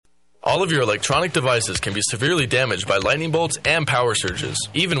All of your electronic devices can be severely damaged by lightning bolts and power surges.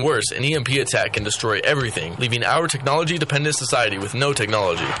 Even worse, an EMP attack can destroy everything, leaving our technology-dependent society with no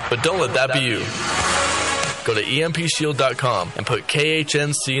technology. But don't let that be you. Go to EMPShield.com and put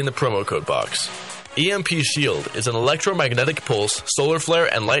KHNC in the promo code box. EMP Shield is an electromagnetic pulse, solar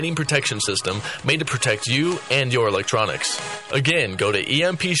flare, and lightning protection system made to protect you and your electronics. Again, go to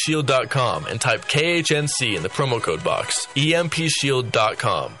EMPShield.com and type KHNC in the promo code box.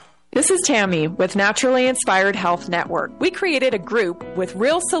 EMPShield.com. This is Tammy with Naturally Inspired Health Network. We created a group with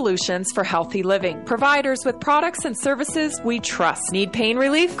real solutions for healthy living. Providers with products and services we trust. Need pain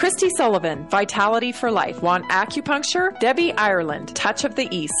relief? Christy Sullivan, Vitality for Life. Want acupuncture? Debbie Ireland, Touch of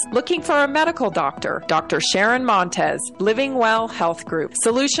the East. Looking for a medical doctor? Dr. Sharon Montez, Living Well Health Group.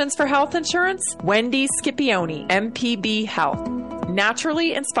 Solutions for health insurance? Wendy Scipione, MPB Health.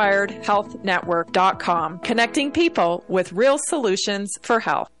 NaturallyInspiredHealthNetwork.com. Connecting people with real solutions for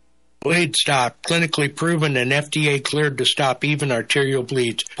health. Blade Stop, clinically proven and FDA cleared to stop even arterial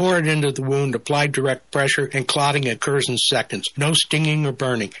bleeds. Pour it into the wound, apply direct pressure, and clotting occurs in seconds. No stinging or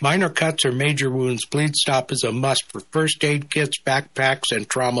burning. Minor cuts or major wounds, Bleed Stop is a must for first aid kits, backpacks, and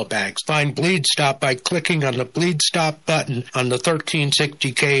trauma bags. Find Bleed Stop by clicking on the Bleed Stop button on the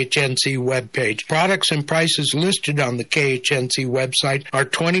 1360 KHNC webpage. Products and prices listed on the KHNC website are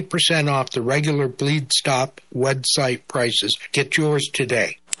 20% off the regular Bleed Stop website prices. Get yours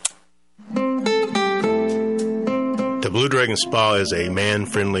today. The Blue Dragon Spa is a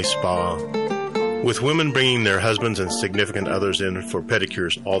man-friendly spa, with women bringing their husbands and significant others in for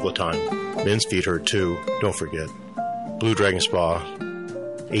pedicures all the time. Men's feet hurt too, don't forget. Blue Dragon Spa,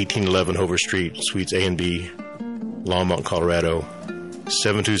 1811 Hover Street, Suites A and B, Longmont, Colorado,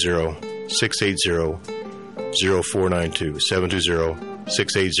 720-680-0492,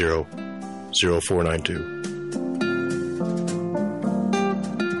 720-680-0492.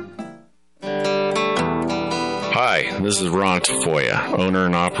 Hi, this is Ron Tafoya, owner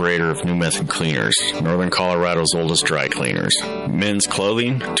and operator of New Method Cleaners, Northern Colorado's oldest dry cleaners. Men's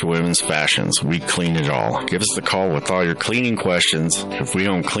clothing to women's fashions, we clean it all. Give us a call with all your cleaning questions. If we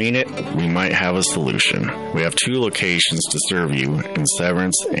don't clean it, we might have a solution. We have 2 locations to serve you in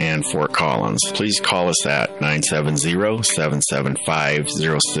Severance and Fort Collins. Please call us at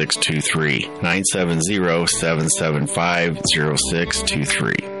 970-775-0623,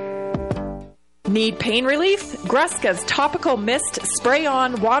 970-775-0623. Need pain relief? Gruska's Topical Mist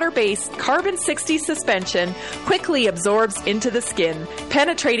Spray-On Water-Based Carbon 60 Suspension quickly absorbs into the skin,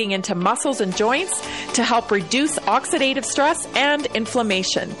 penetrating into muscles and joints to help reduce oxidative stress and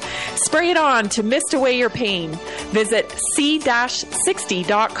inflammation. Spray it on to mist away your pain. Visit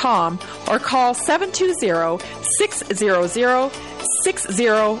c-60.com or call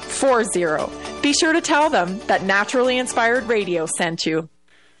 720-600-6040. Be sure to tell them that Naturally Inspired Radio sent you.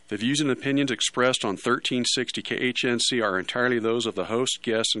 The views and opinions expressed on 1360 KHNC are entirely those of the host,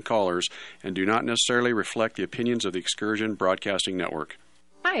 guests, and callers, and do not necessarily reflect the opinions of the Excursion Broadcasting Network.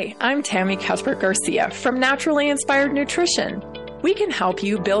 Hi, I'm Tammy Cuthbert Garcia from Naturally Inspired Nutrition. We can help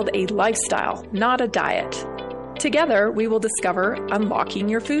you build a lifestyle, not a diet. Together, we will discover unlocking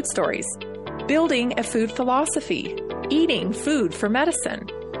your food stories, building a food philosophy, eating food for medicine.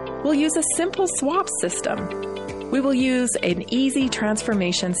 We'll use a simple swap system. We will use an easy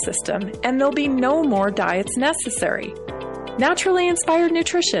transformation system, and there'll be no more diets necessary. Naturally Inspired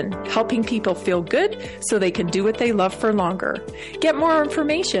Nutrition, helping people feel good so they can do what they love for longer. Get more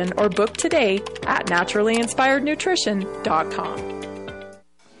information or book today at naturallyinspirednutrition.com.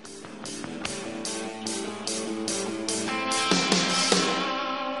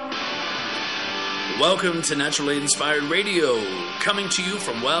 Welcome to Naturally Inspired Radio, coming to you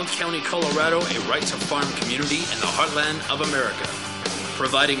from Wild County, Colorado, a right-to-farm community in the heartland of America.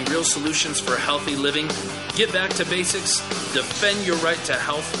 Providing real solutions for healthy living, get back to basics, defend your right to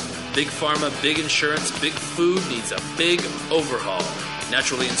health. Big pharma, big insurance, big food needs a big overhaul.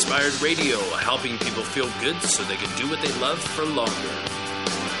 Naturally Inspired Radio, helping people feel good so they can do what they love for longer.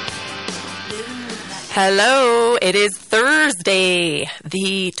 Hello, it is Thursday,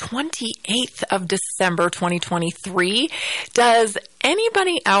 the 28th of December, 2023. Does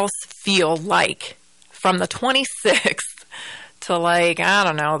anybody else feel like from the 26th to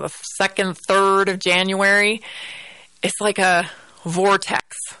the 2nd, 3rd of January, it's like a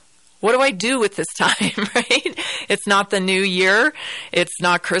vortex? What do I do with this time, right? It's not the new year. It's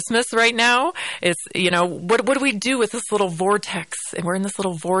not Christmas right now. It's, what do we do with this little vortex? And we're in this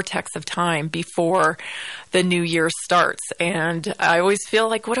little vortex of time before the new year starts. And I always feel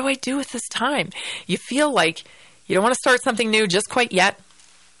like, what do I do with this time? You feel like you don't want to start something new just quite yet.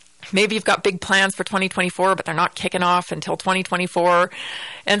 Maybe you've got big plans for 2024, but they're not kicking off until 2024.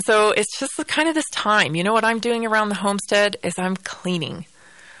 And so it's just kind of this time. You know what I'm doing around the homestead is I'm cleaning.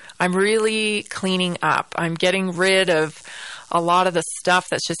 I'm really cleaning up. I'm getting rid of a lot of the stuff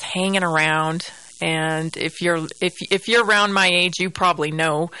that's just hanging around. And if you're around my age, you probably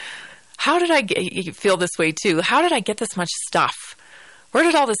know, how did I you feel this way too? How did I get this much stuff? Where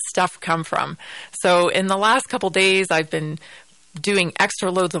did all this stuff come from? So in the last couple days, I've been doing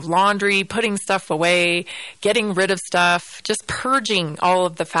extra loads of laundry, putting stuff away, getting rid of stuff, just purging all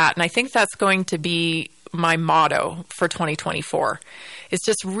of the fat. And I think that's going to be my motto for 2024, is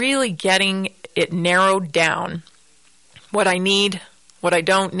just really getting it narrowed down. What I need, what I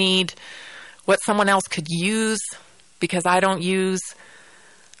don't need, what someone else could use because I don't use,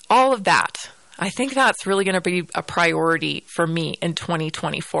 all of that. I think that's really going to be a priority for me in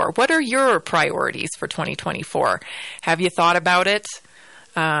 2024. What are your priorities for 2024? Have you thought about it?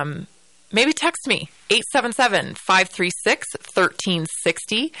 Maybe text me,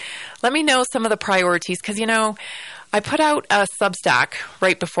 877-536-1360. Let me know some of the priorities because, you know, I put out a Substack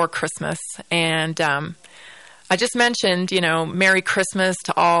right before Christmas, and I just mentioned, you know, Merry Christmas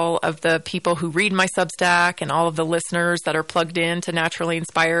to all of the people who read my Substack and all of the listeners that are plugged in to Naturally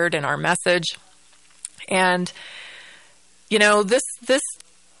Inspired and our message. And, you know, this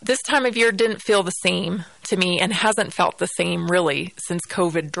time of year didn't feel the same to me and hasn't felt the same really since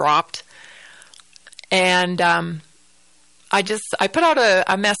COVID dropped. And I put out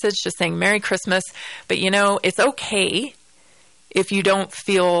a message just saying Merry Christmas, but, you know, it's okay if you don't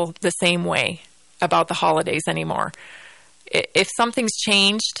feel the same way about the holidays anymore. If something's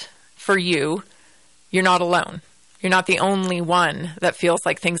changed for you, you're not alone. You're not the only one that feels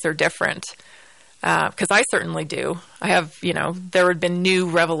like things are different. Because I certainly do. I have, you know, there had been new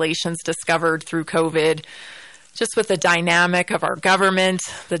revelations discovered through COVID, just with the dynamic of our government,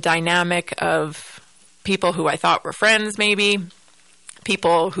 the dynamic of people who I thought were friends maybe,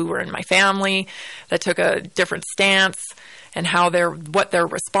 people who were in my family that took a different stance, and what their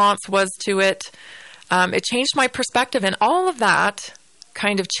response was to it. It changed my perspective, and all of that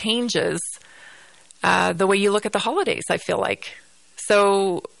kind of changes the way you look at the holidays, I feel like.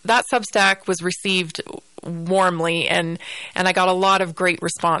 So that Substack was received warmly, and I got a lot of great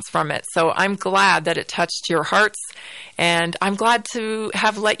response from it. So I'm glad that it touched your hearts, and I'm glad to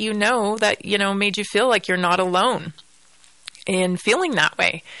have let you know that, you know, made you feel like you're not alone in feeling that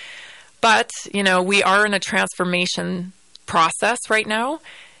way. But, you know, we are in a transformation process right now,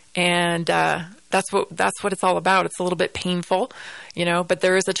 and that's what it's all about. It's a little bit painful, you know, but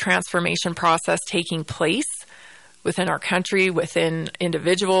there is a transformation process taking place within our country, within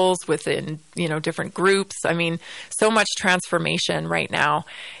individuals, within, you know, different groups. I mean, so much transformation right now,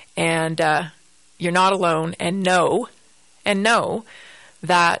 and you're not alone. And know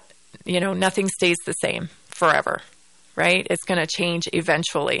that, you know, nothing stays the same forever, right? It's going to change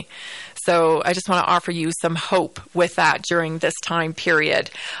eventually. So I just want to offer you some hope with that during this time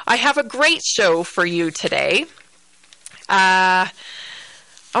period. I have a great show for you today.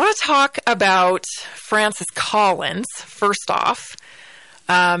 I want to talk about Francis Collins, first off.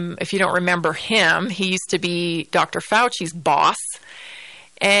 If you don't remember him, he used to be Dr. Fauci's boss.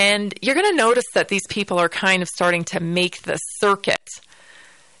 And you're going to notice that these people are kind of starting to make the circuit.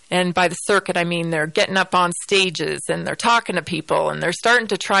 And by the circuit, I mean they're getting up on stages and they're talking to people and they're starting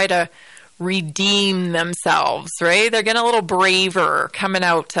to try to redeem themselves, right? They're getting a little braver coming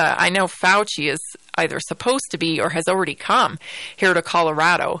out. I know Fauci is either supposed to be or has already come here to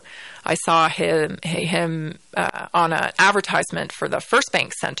Colorado. I saw him on an advertisement for the First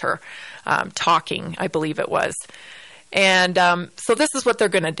Bank Center talking, I believe it was. And so this is what they're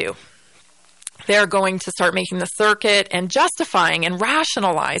going to do. They're going to start making the circuit and justifying and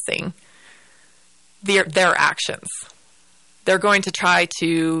rationalizing their actions. They're going to try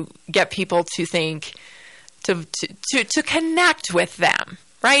to get people to think, to connect with them,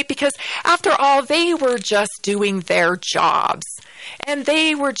 right? Because after all, they were just doing their jobs. And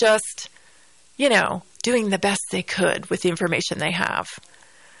they were just, you know, doing the best they could with the information they have.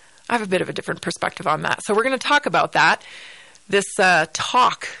 I have a bit of a different perspective on that. So we're going to talk about that. This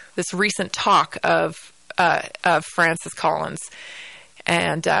recent talk of Francis Collins,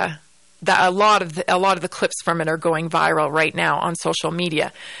 and a lot of the clips from it are going viral right now on social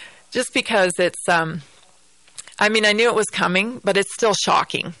media, just because it's. I mean, I knew it was coming, but it's still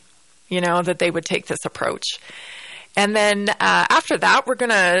shocking, you know, that they would take this approach. And then after that, we're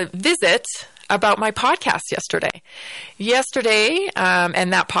going to visit about my podcast yesterday.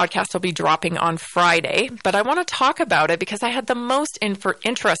 And that podcast will be dropping on Friday, but I want to talk about it because I had the most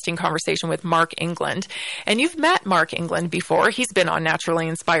interesting conversation with Mark England. And you've met Mark England before. He's been on Naturally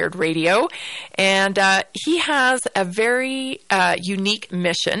Inspired Radio, and he has a very unique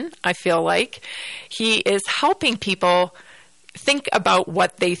mission, I feel like. He is helping people think about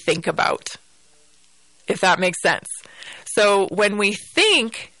what they think about, if that makes sense. So when we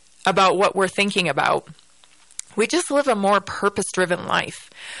think about what we're thinking about, we just live a more purpose-driven life.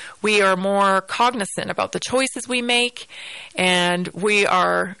 We are more cognizant about the choices we make, and we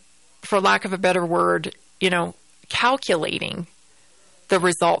are, for lack of a better word, calculating the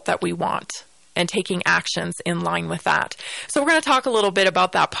result that we want and taking actions in line with that. So we're going to talk a little bit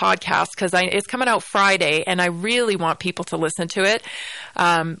about that podcast because it's coming out Friday, and I really want people to listen to it.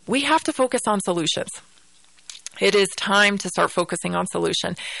 We have to focus on solutions. It is time to start focusing on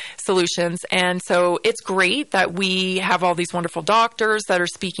solutions. And so it's great that we have all these wonderful doctors that are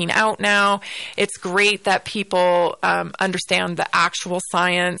speaking out now. It's great that people understand the actual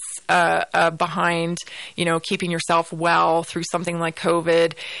science behind, keeping yourself well through something like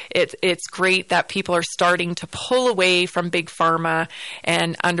COVID. It's great that people are starting to pull away from big pharma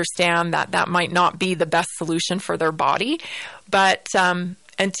and understand that that might not be the best solution for their body. But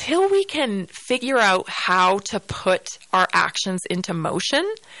until we can figure out how to put our actions into motion,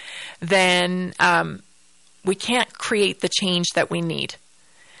 then we can't create the change that we need.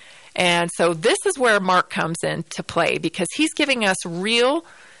 And so this is where Mark comes into play because he's giving us real,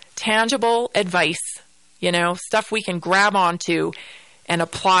 tangible advice, stuff we can grab onto and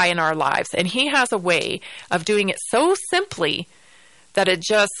apply in our lives. And he has a way of doing it so simply that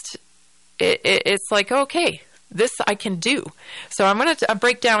it's like, okay, this I can do. So I'm going to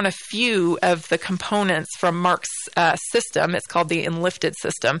break down a few of the components from Mark's system. It's called the Enlifted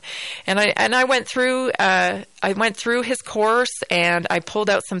system, and I went through his course, and I pulled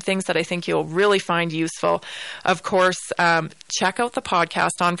out some things that I think you'll really find useful. Of course, check out the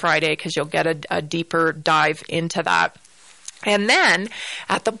podcast on Friday because you'll get a deeper dive into that. And then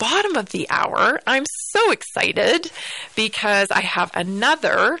at the bottom of the hour, I'm so excited because I have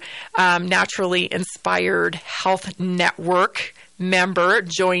another Naturally Inspired Health Network member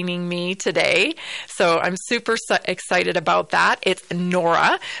joining me today. So I'm super excited about that. It's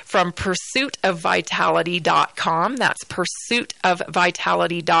Nora from pursuitofvitality.com. That's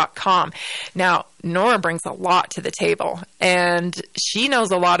pursuitofvitality.com. Now, Nora brings a lot to the table, and she knows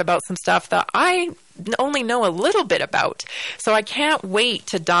a lot about some stuff that I only know a little bit about. So I can't wait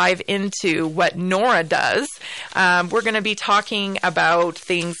to dive into what Nora does. We're going to be talking about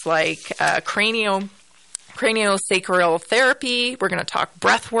things like craniosacral therapy. We're going to talk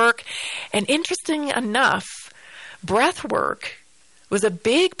breath work. And interesting enough, breath work was a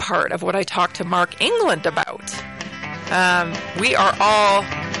big part of what I talked to Mark England about. We are all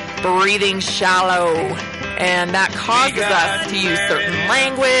breathing shallow, and that causes us to use certain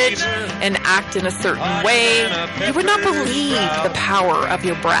language and act in a certain way. You would not believe the power of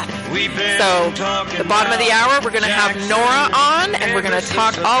your breath. So, the bottom of the hour, we're going to have Nora on, and we're going to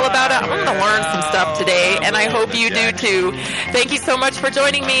talk all about it. I'm going to learn some stuff today, and I hope you do too. Thank you so much for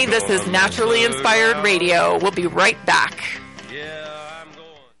joining me. This is Naturally Inspired Radio. We'll be right back.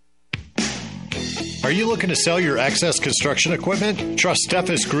 Are you looking to sell your excess construction equipment? Trust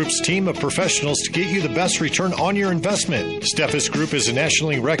Steffes Group's team of professionals to get you the best return on your investment. Steffes Group is a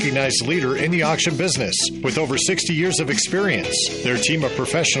nationally recognized leader in the auction business with over 60 years of experience. Their team of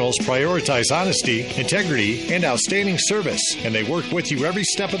professionals prioritize honesty, integrity, and outstanding service, and they work with you every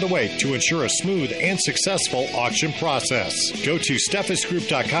step of the way to ensure a smooth and successful auction process. Go to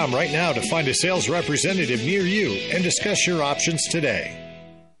SteffesGroup.com right now to find a sales representative near you and discuss your options today.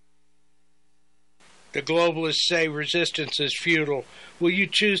 The globalists say resistance is futile. Will you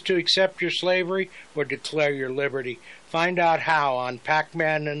choose to accept your slavery or declare your liberty? Find out how on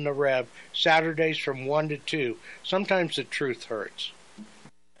Pac-Man and the Rev, Saturdays from 1 to 2. Sometimes the truth hurts.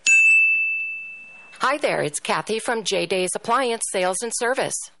 Hi there, it's Kathy from J-Days Appliance Sales and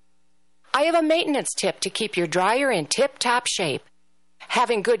Service. I have a maintenance tip to keep your dryer in tip-top shape.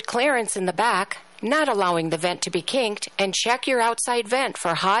 Having good clearance in the back, not allowing the vent to be kinked, and check your outside vent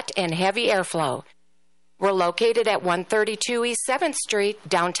for hot and heavy airflow. We're located at 132 East 7th Street,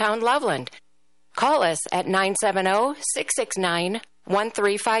 downtown Loveland. Call us at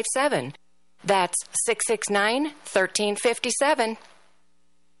 970-669-1357. That's 669-1357.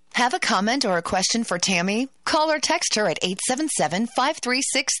 Have a comment or a question for Tammy? Call or text her at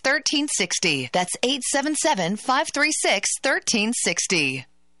 877-536-1360. That's 877-536-1360.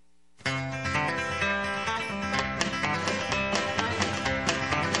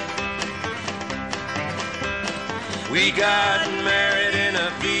 We got married in a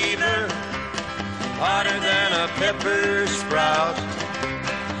fever, hotter than a pepper sprout.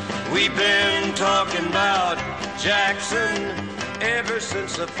 We've been talking about Jackson ever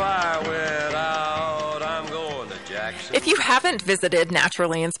since the fire went out. I'm going to Jackson. If you haven't visited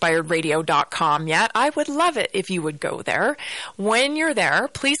naturallyinspiredradio.com yet, I would love it if you would go there. When you're there,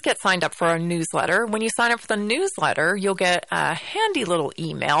 please get signed up for our newsletter. When you sign up for the newsletter, you'll get a handy little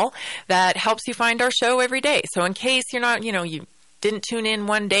email that helps you find our show every day. So in case you're not, you didn't tune in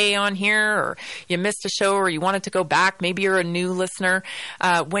one day on here, or you missed a show, or you wanted to go back, maybe you're a new listener,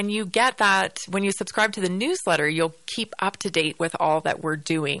 when you get that, when you subscribe to the newsletter, you'll keep up to date with all that we're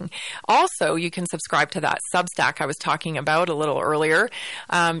doing. Also, you can subscribe to that Substack I was talking about a little earlier.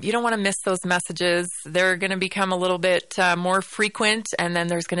 You don't want to miss those messages. They're going to become a little bit more frequent, and then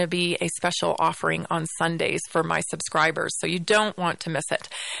there's going to be a special offering on Sundays for my subscribers, so you don't want to miss it.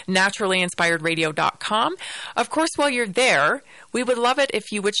 naturallyinspiredradio.com. Of course, while you're there, we would love it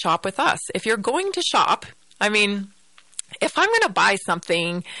if you would shop with us. If you're going to shop, if I'm going to buy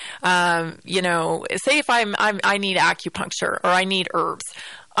something, say if I need acupuncture or I need herbs,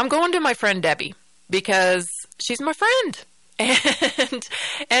 I'm going to my friend Debbie because she's my friend.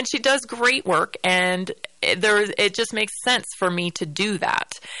 And she does great work, and it just makes sense for me to do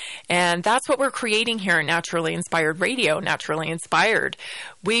that. And that's what we're creating here at Naturally Inspired Radio, Naturally Inspired.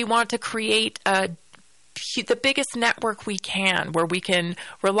 We want to create the biggest network we can, where we can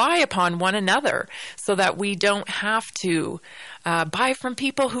rely upon one another so that we don't have to buy from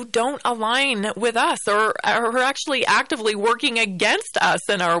people who don't align with us or are actually actively working against us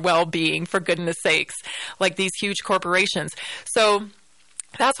and our well-being, for goodness sakes, like these huge corporations. So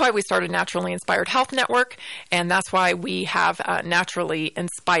that's why we started Naturally Inspired Health Network, and that's why we have Naturally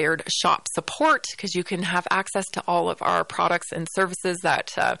Inspired Shop Support, because you can have access to all of our products and services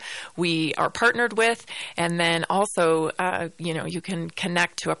that we are partnered with, and then also, you can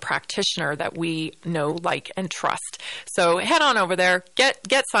connect to a practitioner that we know, like, and trust. So head on over there,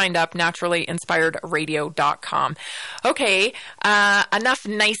 get signed up, naturallyinspiredradio.com. Okay, enough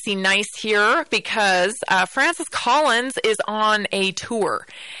nicey nice here, because Francis Collins is on a tour.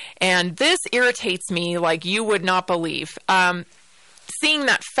 And this irritates me like you would not believe. Seeing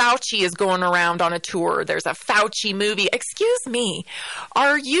that Fauci is going around on a tour, there's a Fauci movie. Excuse me,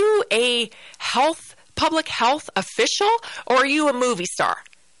 are you a public health official, or are you a movie star?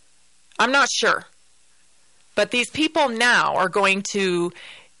 I'm not sure. But these people now are going to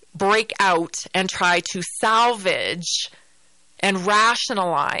break out and try to salvage and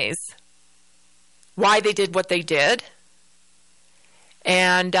rationalize why they did what they did.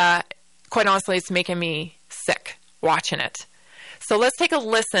 And quite honestly, it's making me sick watching it. So let's take a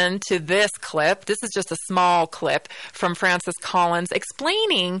listen to this clip. This is just a small clip from Francis Collins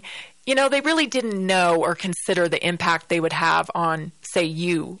explaining, they really didn't know or consider the impact they would have on, say,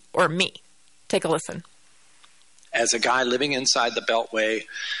 you or me. Take a listen. As a guy living inside the Beltway,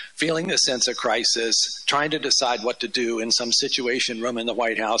 feeling the sense of crisis, trying to decide what to do in some situation room in the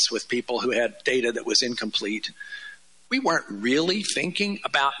White House with people who had data that was incomplete, we weren't really thinking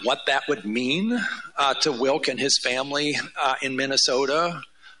about what that would mean to Wilk and his family in Minnesota,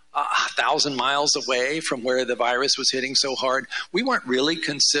 1,000 miles away from where the virus was hitting so hard. We weren't really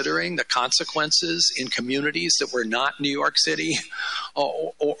considering the consequences in communities that were not New York City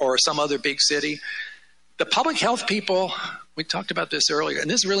or some other big city. The public health people, we talked about this earlier,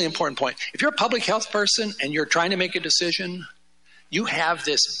 and this is a really important point. If you're a public health person and you're trying to make a decision, you have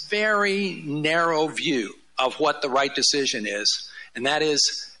this very narrow view of what the right decision is, and that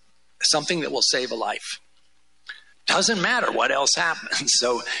is something that will save a life. Doesn't matter what else happens.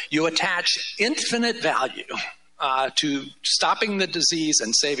 So you attach infinite value to stopping the disease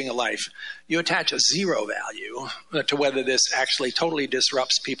and saving a life. You attach a zero value to whether this actually totally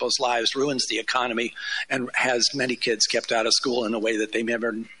disrupts people's lives, ruins the economy, and has many kids kept out of school in a way that they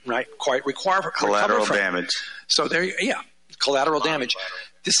never quite recover. Collateral damage. So collateral damage.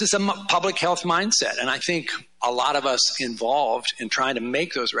 This is a public health mindset, and I think a lot of us involved in trying to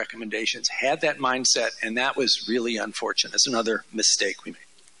make those recommendations had that mindset, and that was really unfortunate. It's another mistake we made.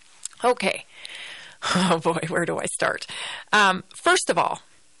 Okay. Oh, boy, where do I start? First of all,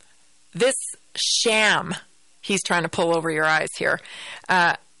 this sham he's trying to pull over your eyes here,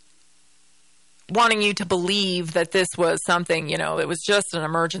 wanting you to believe that this was something, it was just an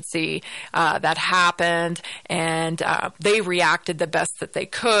emergency that happened, and they reacted the best that they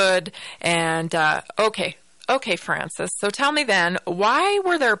could. And okay, Francis. So tell me then, why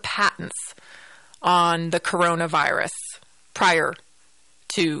were there patents on the coronavirus prior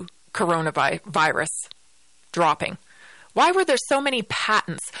to coronavirus dropping? Why were there so many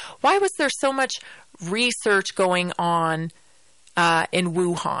patents? Why was there so much research going on in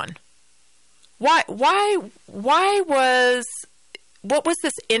Wuhan? What was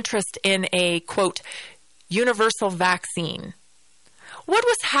this interest in a, quote, universal vaccine? What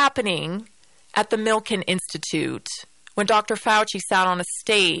was happening at the Milken Institute when Dr. Fauci sat on a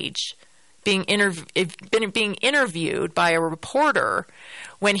stage being interviewed by a reporter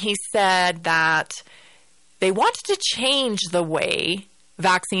when he said that they wanted to change the way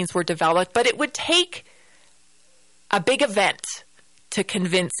vaccines were developed, but it would take a big event to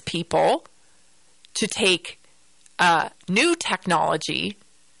convince people to take new technology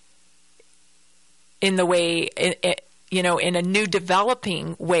in the way, in a new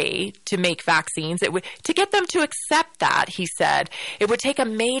developing way to make vaccines. To get them to accept that, he said, it would take a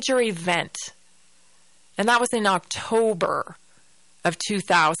major event. And that was in October of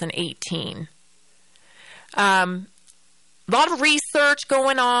 2018. A lot of research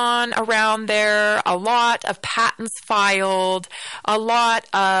going on around there, a lot of patents filed, a lot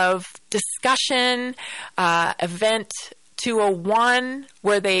of discussion. Event 201,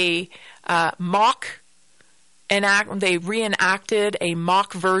 where they they reenacted a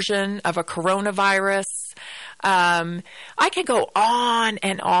mock version of a coronavirus. I could go on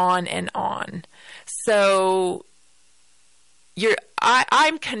and on and on. So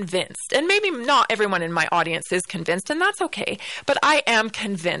I'm convinced, and maybe not everyone in my audience is convinced, and that's okay, but I am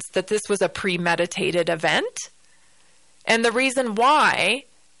convinced that this was a premeditated event. And the reason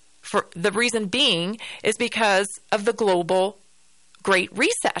being is because of the global Great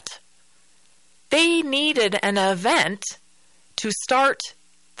Reset. They needed an event to start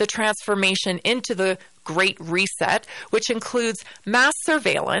the transformation into the Great Reset, which includes mass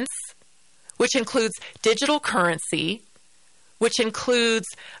surveillance, which includes digital currency, which includes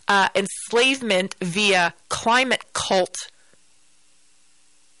enslavement via climate cult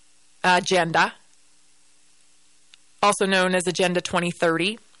agenda, also known as Agenda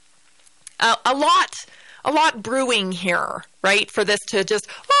 2030. A lot brewing here, right? For this to just,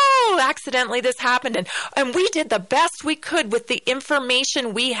 accidentally this happened, and we did the best we could with the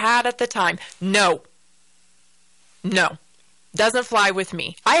information we had at the time. No. Doesn't fly with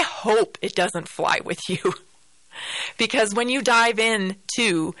me. I hope it doesn't fly with you. Because when you dive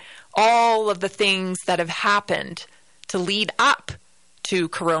into all of the things that have happened to lead up to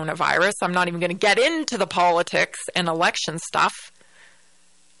coronavirus, I'm not even going to get into the politics and election stuff.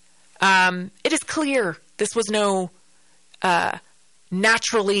 It is clear this was no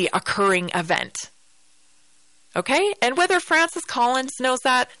naturally occurring event. Okay? And whether Francis Collins knows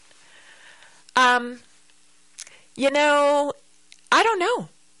that, I don't know.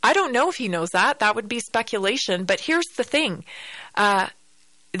 I don't know if he knows that. That would be speculation. But here's the thing.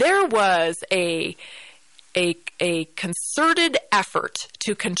 There was a concerted effort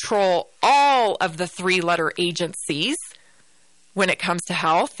to control all of the three-letter agencies when it comes to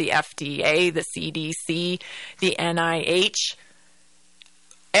health, the FDA, the CDC, the NIH.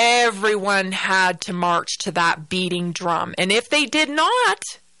 Everyone had to march to that beating drum. And if they did not,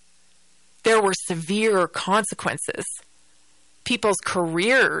 there were severe consequences. People's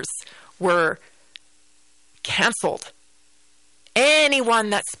careers were canceled. Anyone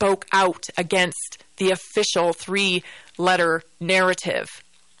that spoke out against the official three-letter narrative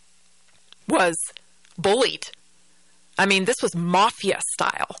was bullied. I mean, this was mafia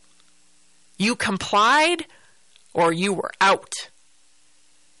style. You complied or you were out.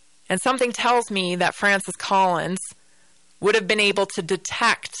 And something tells me that Francis Collins would have been able to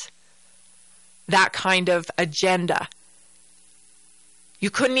detect that kind of agenda. You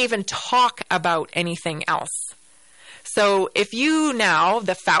couldn't even talk about anything else. So if you now,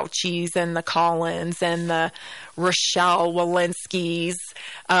 the Faucis and the Collins and the Rochelle Walensky's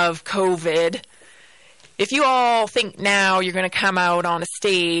of COVID, if you all think now you're going to come out on a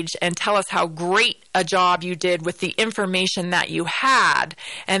stage and tell us how great a job you did with the information that you had,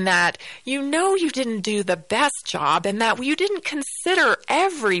 and that you didn't do the best job, and that you didn't consider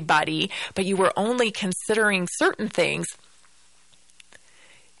everybody, but you were only considering certain things,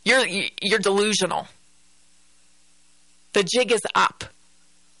 you're delusional. The jig is up.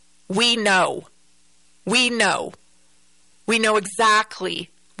 We know exactly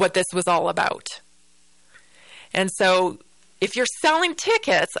what this was all about. And so if you're selling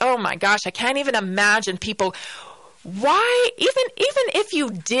tickets, oh my gosh, I can't even imagine people. Why, even if you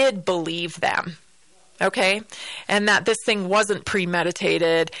did believe them, okay, and that this thing wasn't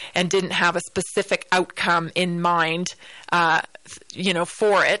premeditated and didn't have a specific outcome in mind,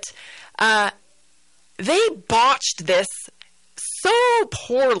 for it, they botched this so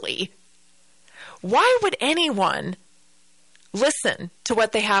poorly. Why would anyone listen to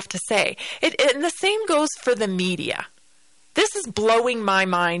what they have to say. And the same goes for the media. This is blowing my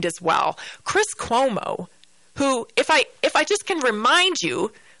mind as well. Chris Cuomo, who, if I just can remind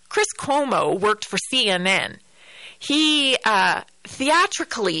you, Chris Cuomo worked for CNN. He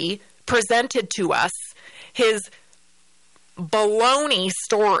theatrically presented to us his baloney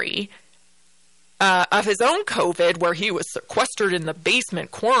story of his own COVID, where he was sequestered in the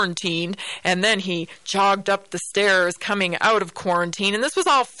basement, quarantined, and then he jogged up the stairs coming out of quarantine. And this was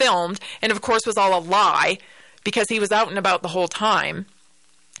all filmed, and of course was all a lie, because he was out and about the whole time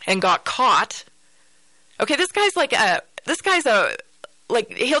and got caught. Okay, he's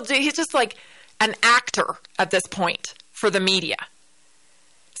just like an actor at this point for the media.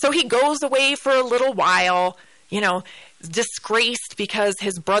 So he goes away for a little while, disgraced because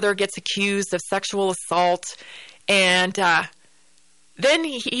his brother gets accused of sexual assault. And then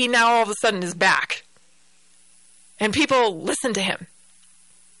he now all of a sudden is back. And people listen to him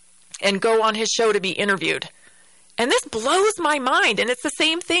and go on his show to be interviewed. And this blows my mind. And it's the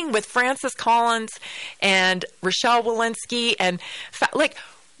same thing with Francis Collins and Rochelle Walensky. And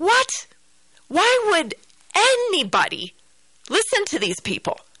what? Why would anybody listen to these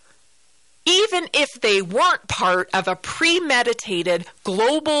people? Even if they weren't part of a premeditated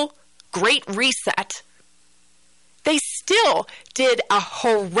global Great Reset, they still did a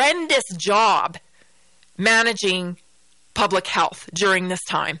horrendous job managing public health during this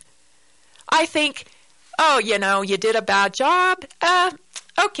time. I think, you did a bad job.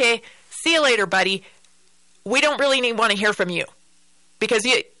 Okay, see you later, buddy. We don't really want to hear from you because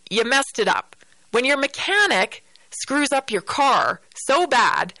you messed it up. When your mechanic screws up your car so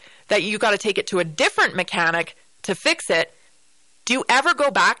bad that you got to take it to a different mechanic to fix it, do you ever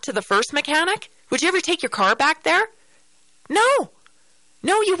go back to the first mechanic? Would you ever take your car back there? No,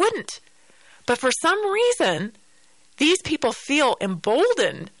 you wouldn't. But for some reason, these people feel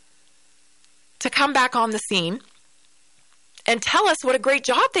emboldened to come back on the scene and tell us what a great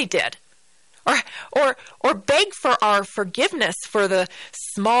job they did. Or beg for our forgiveness for the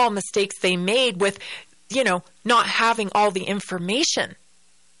small mistakes they made with, not having all the information,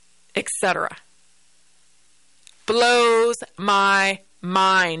 etc. Blows my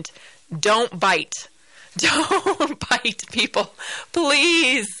mind. Don't bite. Don't bite, people.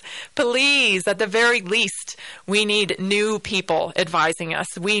 Please, at the very least, we need new people advising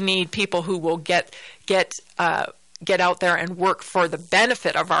us. We need people who will get out there and work for the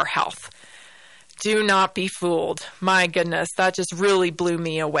benefit of our health. Do not be fooled. My goodness, that just really blew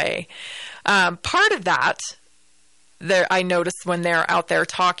me away. Part of that, I noticed when they're out there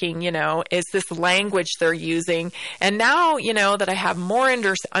talking, is this language they're using. And now, that I have more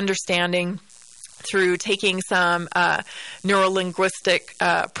understanding through taking some neuro-linguistic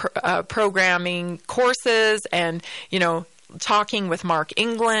programming courses and, talking with Mark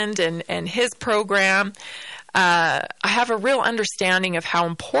England and his program, I have a real understanding of how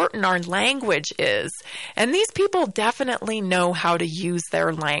important our language is. And these people definitely know how to use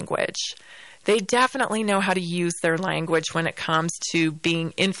their language. They definitely know how to use their language when it comes to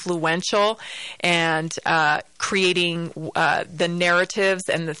being influential and creating the narratives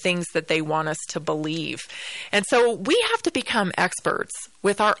and the things that they want us to believe. And so we have to become experts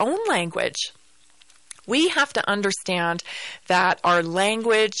with our own language. We have to understand that our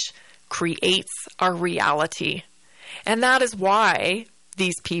language creates our reality. And that is why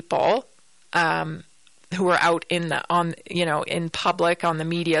these people who are out in public, on the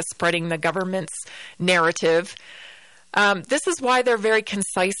media, spreading the government's narrative, this is why they're very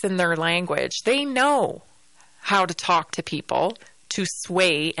concise in their language. They know how to talk to people, to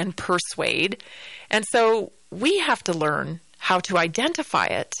sway and persuade. And so we have to learn how to identify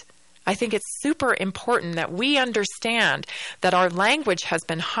it. I think it's super important that we understand that our language has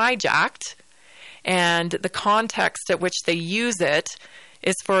been hijacked and the context at which they use it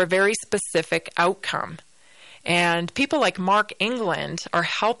is for a very specific outcome. And people like Mark England are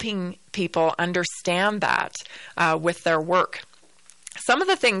helping people understand that with their work. Some of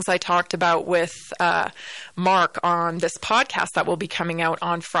the things I talked about with Mark on this podcast that will be coming out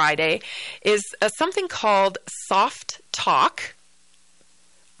on Friday is something called soft talk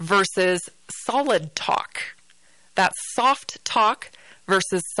versus solid talk. That's soft talk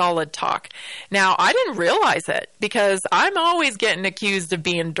versus solid talk. Now, I didn't realize it because I'm always getting accused of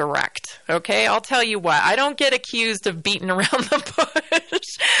being direct. Okay, I'll tell you what, I don't get accused of beating around the bush.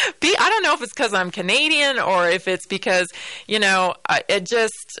 I don't know if it's because I'm Canadian or if it's because, it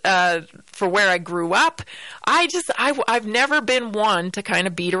just, for where I grew up, I've never been one to kind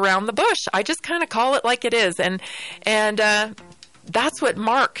of beat around the bush. I just kind of call it like it is. And that's what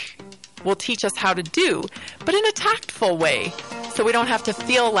Mark will teach us how to do, but in a tactful way, so we don't have to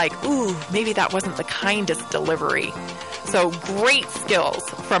feel like, ooh, maybe that wasn't the kindest delivery. So great skills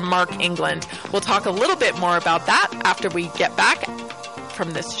from Mark England. We'll talk a little bit more about that after we get back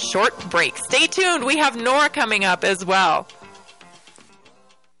from this short break. Stay tuned. We have Nora coming up as well.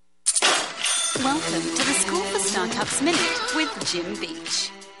 Welcome to the School for Startups Minute with Jim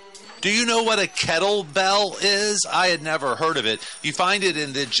Beach. Do you know what a kettlebell is? I had never heard of it. You find it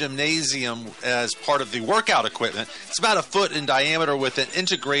in the gymnasium as part of the workout equipment. It's about a foot in diameter with an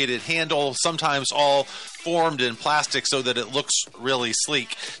integrated handle, sometimes all formed in plastic so that it looks really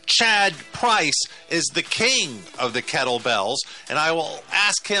sleek. Chad Price is the king of the kettlebells, and I will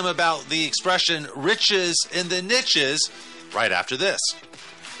ask him about the expression riches in the niches right after this.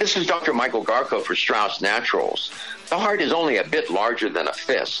 This is Dr. Michael Garko for Strauss Naturals. The heart is only a bit larger than a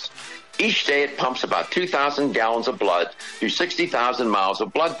fist. Each day it pumps about 2,000 gallons of blood through 60,000 miles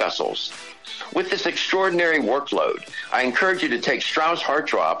of blood vessels. With this extraordinary workload, I encourage you to take Strauss Heart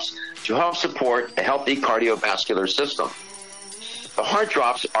Drops to help support a healthy cardiovascular system. The Heart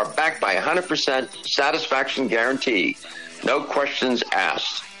Drops are backed by a 100% satisfaction guarantee. No questions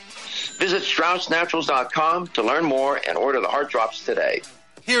asked. Visit StraussNaturals.com to learn more and order the Heart Drops today.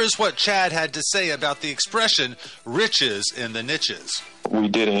 Here's what Chad had to say about the expression riches in the niches. We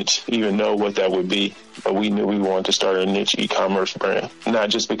didn't even know what that would be, but we knew we wanted to start a niche e-commerce brand. Not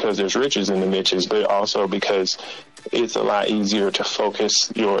just because there's riches in the niches, but also because it's a lot easier to focus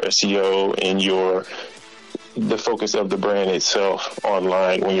your SEO and the focus of the brand itself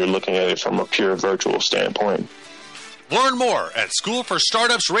online when you're looking at it from a pure virtual standpoint. Learn more at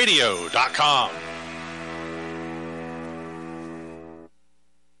schoolforstartupsradio.com.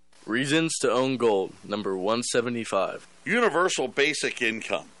 Reasons to own gold, number 175. Universal basic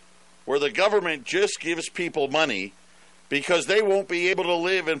income, where the government just gives people money because they won't be able to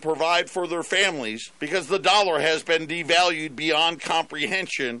live and provide for their families because the dollar has been devalued beyond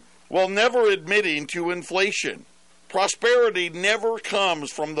comprehension, while never admitting to inflation. Prosperity never comes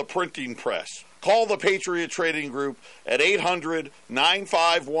from the printing press. Call the Patriot Trading Group at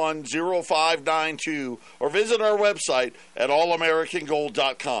 800-951-0592 or visit our website at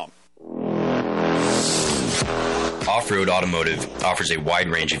allamericangold.com. Off-Road Automotive offers a wide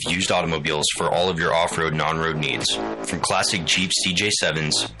range of used automobiles for all of your off-road and on-road needs. From classic Jeep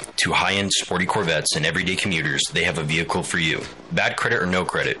CJ7s to high-end sporty Corvettes and everyday commuters, they have a vehicle for you. Bad credit or no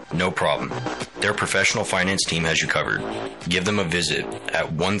credit, no problem. Their professional finance team has you covered. Give them a visit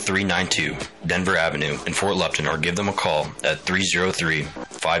at 1392 Denver Avenue in Fort Lupton or give them a call at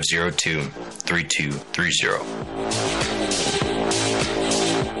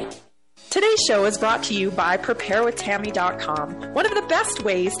 303-502-3230. Today's show is brought to you by PrepareWithTammy.com. One of the best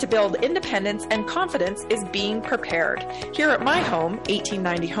ways to build independence and confidence is being prepared. Here at my home,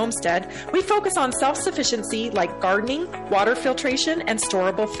 1890 Homestead, we focus on self-sufficiency like gardening, water filtration, and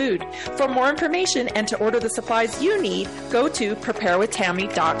storable food. For more information and to order the supplies you need, go to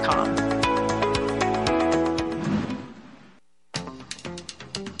PrepareWithTammy.com.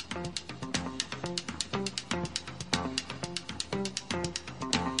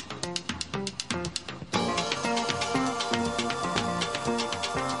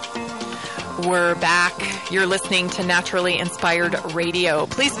 We're back. You're listening to Naturally Inspired Radio.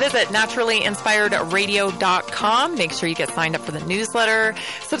 Please visit naturallyinspiredradio.com. Make sure you get signed up for the newsletter,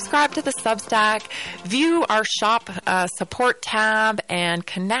 subscribe to the Substack, view our shop support tab, and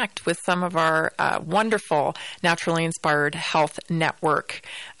connect with some of our wonderful Naturally Inspired Health Network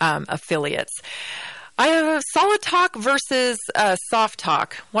affiliates. I have solid talk versus soft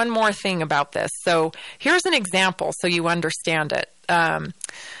talk. One more thing about this. So here's an example so you understand it.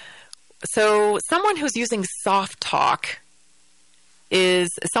 So someone who's using soft talk is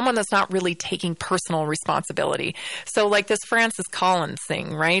someone that's not really taking personal responsibility. So like this Francis Collins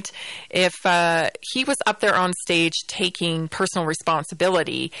thing, right? If he was up there on stage taking personal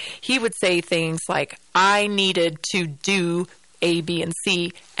responsibility, he would say things like, I needed to do A, B, and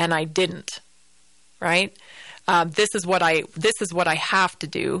C, and I didn't, right? This is what I have to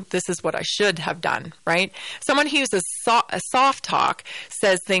do. This is what I should have done, right? Someone who uses soft talk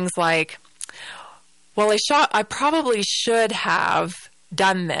says things like, well, I probably should have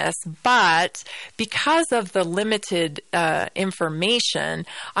done this, but because of the limited information,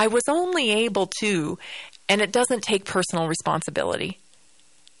 I was only able to, and it doesn't take personal responsibility.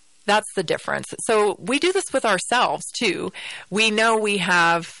 That's the difference. So we do this with ourselves too. We know we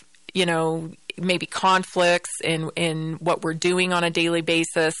have, maybe conflicts in what we're doing on a daily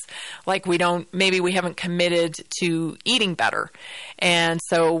basis. Like maybe we haven't committed to eating better. And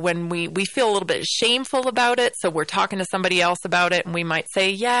so when we feel a little bit shameful about it, so we're talking to somebody else about it, and we might say,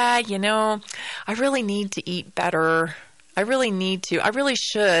 yeah, I really need to eat better. I really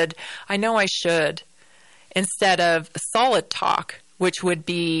should. I know I should. Instead of solid talk, which would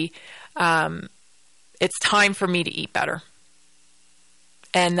be, it's time for me to eat better.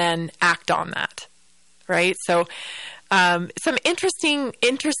 And then act on that, right? So some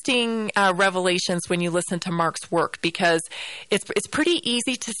interesting revelations when you listen to Mark's work, because it's pretty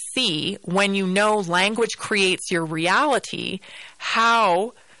easy to see when language creates your reality,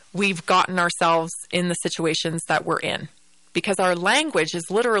 how we've gotten ourselves in the situations that we're in, because our language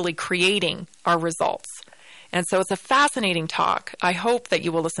is literally creating our results. And so it's a fascinating talk. I hope that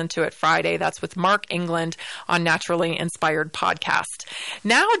you will listen to it Friday. That's with Mark England on Naturally Inspired Podcast.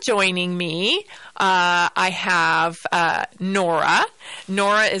 Now joining me, I have Nora.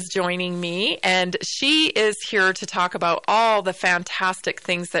 Nora is joining me, and she is here to talk about all the fantastic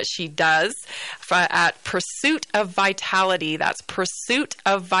things that she does at Pursuit of Vitality. That's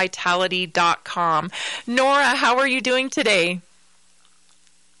pursuitofvitality.com. Nora, how are you doing today?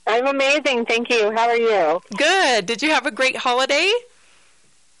 I'm amazing. Thank you. How are you? Good. Did you have a great holiday?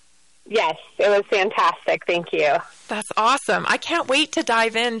 Yes, it was fantastic. Thank you. That's awesome. I can't wait to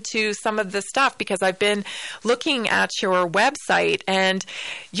dive into some of this stuff, because I've been looking at your website, and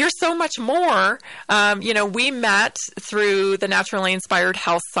you're so much more. We met through the Naturally Inspired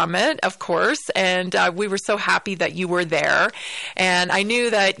Health Summit, of course, and we were so happy that you were there. And I knew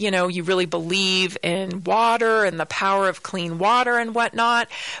that, you really believe in water and the power of clean water and whatnot.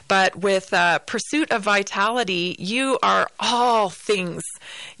 But with Pursuit of Vitality, you are all things.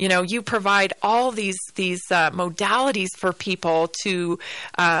 You provide all these modalities for people to,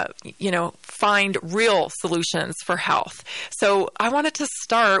 find real solutions for health. So I wanted to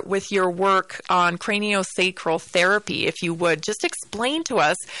start with your work on craniosacral therapy, if you would. Just explain to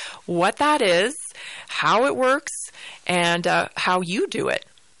us what that is, how it works, and how you do it.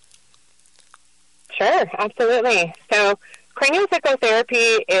 Sure, absolutely. So craniosacral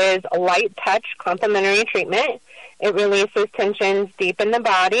therapy is a light touch complementary treatment. It releases tensions deep in the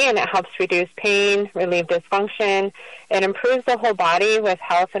body, and it helps reduce pain, relieve dysfunction. It improves the whole body with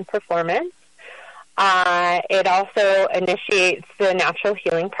health and performance. It also initiates the natural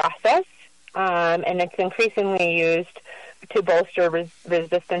healing process, and it's increasingly used to bolster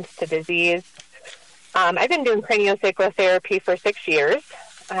resistance to disease. I've been doing craniosacral therapy for 6 years.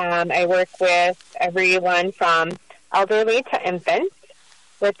 I work with everyone from elderly to infants.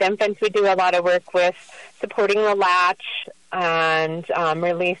 With infants, we do a lot of work with supporting the latch and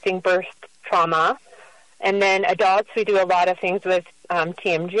releasing birth trauma. And then adults, we do a lot of things with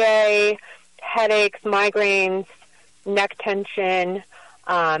TMJ, headaches, migraines, neck tension,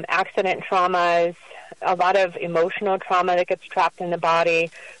 accident traumas, a lot of emotional trauma that gets trapped in the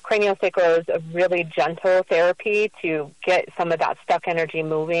body. Craniosacral is a really gentle therapy to get some of that stuck energy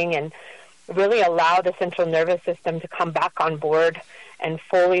moving and really allow the central nervous system to come back on board and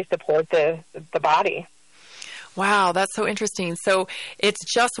fully support the body. Wow, that's so interesting. So it's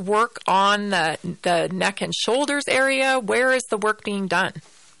just work on the neck and shoulders area. Where is the work being done?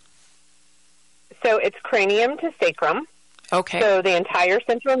 So it's cranium to sacrum. Okay. So the entire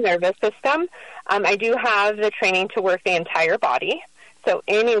central nervous system. I do have the training to work the entire body. So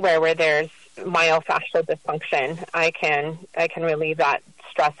anywhere where there's myofascial dysfunction, I can relieve that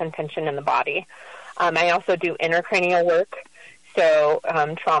stress and tension in the body. I also do intracranial work. So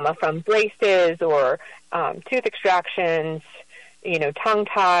trauma from braces or tooth extractions, tongue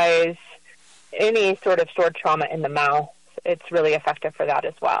ties, any sort of sword trauma in the mouth. It's really effective for that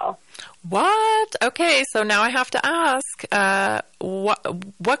as well. What? Okay, so now I have to ask,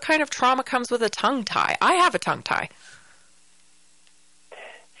 what kind of trauma comes with a tongue tie? I have a tongue tie.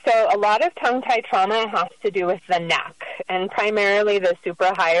 So a lot of tongue tie trauma has to do with the neck, and primarily the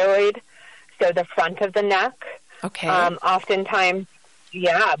suprahyoid, so the front of the neck. Okay. Oftentimes,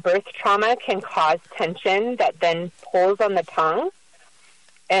 birth trauma can cause tension that then pulls on the tongue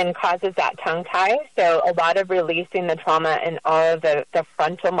and causes that tongue tie. So a lot of releasing the trauma in all of the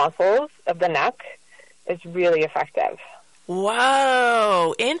frontal muscles of the neck is really effective.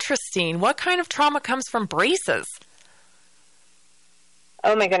 Whoa, interesting. What kind of trauma comes from braces?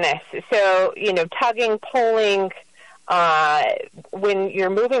 Oh, my goodness. So, tugging, pulling, when you're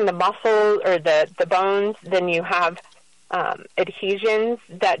moving the muscle or the bones, then you have adhesions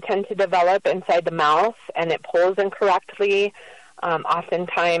that tend to develop inside the mouth, and it pulls incorrectly,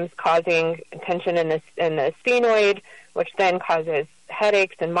 oftentimes causing tension in the sphenoid, which then causes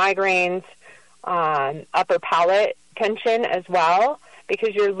headaches and migraines. upper palate tension as well,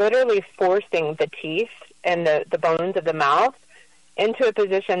 because you're literally forcing the teeth and the bones of the mouth into a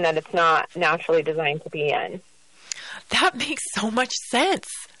position that it's not naturally designed to be in. That makes so much sense.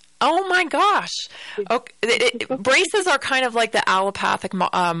 Oh my gosh. Okay. Braces are kind of like the allopathic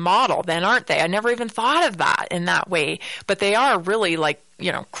model then, aren't they? I never even thought of that in that way, but they are really like,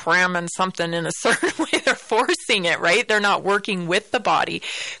 cramming something in a certain way. They're forcing it, right? They're not working with the body.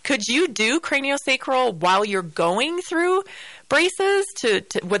 Could you do craniosacral while you're going through braces?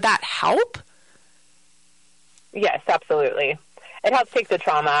 Would that help? Yes, absolutely. It helps take the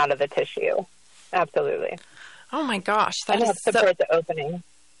trauma out of the tissue. Absolutely. Oh my gosh. That helps support the opening.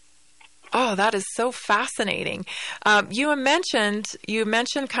 Oh, that is so fascinating. You mentioned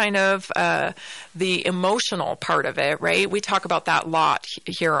kind of the emotional part of it, right? We talk about that a lot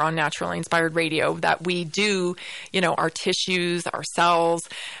here on Naturally Inspired Radio, that we do, our tissues, our cells.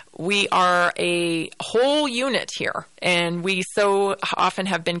 We are a whole unit here, and we so often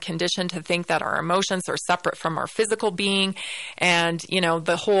have been conditioned to think that our emotions are separate from our physical being, and,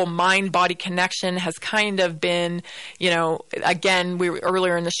 the whole mind-body connection has kind of been, again,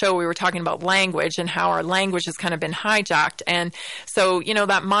 earlier in the show, we were talking about language and how our language has kind of been hijacked, and so,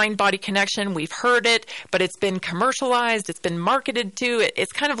 that mind-body connection, we've heard it, but it's been commercialized, it's been marketed to,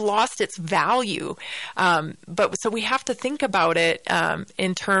 it's kind of lost its value, but so we have to think about it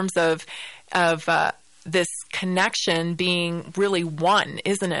in terms of this connection being really one,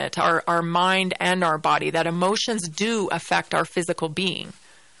 isn't it? Our mind and our body, that emotions do affect our physical being.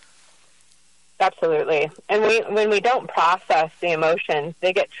 Absolutely. And when we don't process the emotions,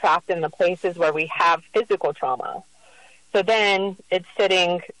 they get trapped in the places where we have physical trauma. So then it's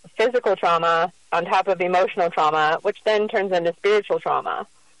sitting physical trauma on top of emotional trauma, which then turns into spiritual trauma.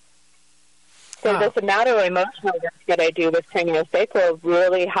 So this somato-emotional work that I do with craniosacral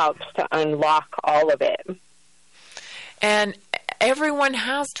really helps to unlock all of it. And everyone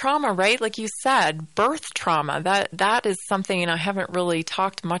has trauma, right? Like you said, birth trauma. That is something I haven't really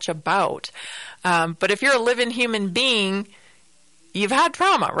talked much about. But if you're a living human being, you've had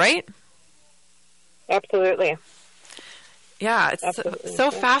trauma, right? Absolutely. Yeah, it's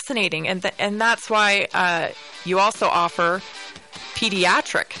so fascinating. And that's why you also offer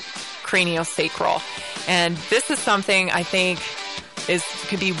pediatric craniosacral. And this is something I think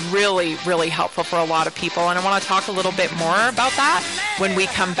could be really, really helpful for a lot of people. And I want to talk a little bit more about that when we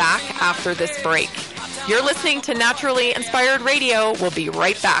come back after this break. You're listening to Naturally Inspired Radio. We'll be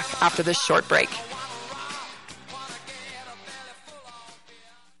right back after this short break.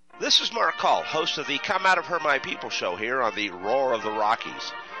 This is Mark Call, host of the Come Out of Her My People show here on the Roar of the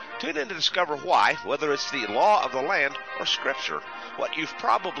Rockies. Tune in to discover why, whether it's the law of the land or scripture, what you've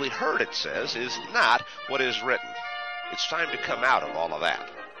probably heard it says is not what is written. It's time to come out of all of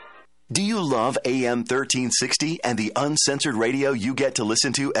that. Do you love AM 1360 and the uncensored radio you get to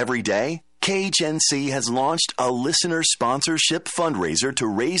listen to every day? KHNC has launched a listener sponsorship fundraiser to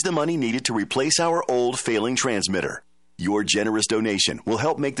raise the money needed to replace our old failing transmitter. Your generous donation will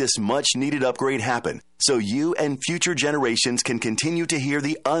help make this much-needed upgrade happen so you and future generations can continue to hear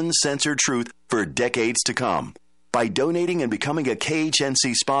the uncensored truth for decades to come. By donating and becoming a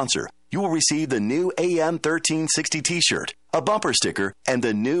KHNC sponsor, you will receive the new AM 1360 t-shirt, a bumper sticker, and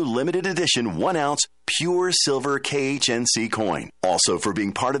the new limited edition 1-ounce pure silver KHNC coin. Also, for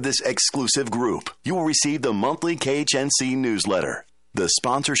being part of this exclusive group, you will receive the monthly KHNC newsletter. The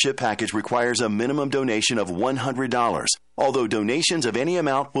sponsorship package requires a minimum donation of $100, although donations of any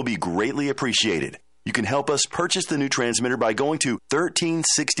amount will be greatly appreciated. You can help us purchase the new transmitter by going to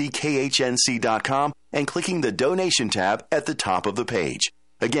 1360khnc.com and clicking the donation tab at the top of the page.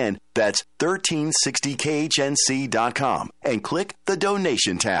 Again, that's 1360khnc.com and click the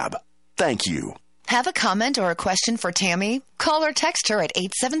donation tab. Thank you. Have a comment or a question for Tammy? Call or text her at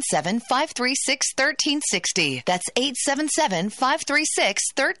 877-536-1360. That's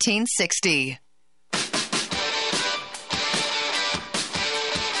 877-536-1360.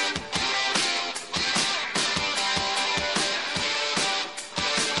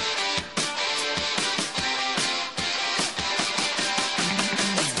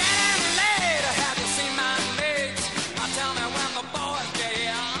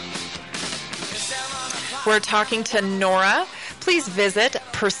 We're talking to Nora. Please visit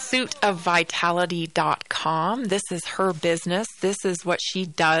pursuitofvitality.com. craniosacral.com. This is her business. This is what she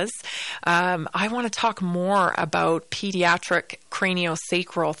does. I want to talk more about pediatric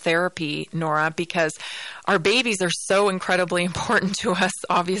craniosacral therapy, Nora, because our babies are so incredibly important to us,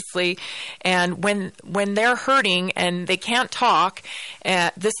 obviously. And when they're hurting and they can't talk,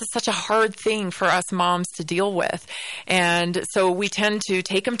 this is such a hard thing for us moms to deal with. And so we tend to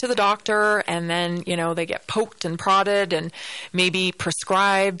take them to the doctor, and then, they get poked and prodded and maybe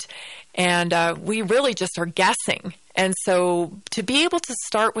prescribed. And we really just are guessing. And so to be able to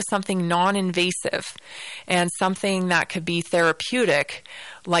start with something non-invasive and something that could be therapeutic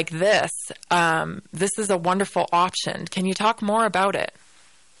like this, this is a wonderful option. Can you talk more about it?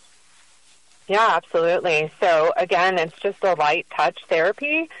 Yeah, absolutely. So again, it's just a light touch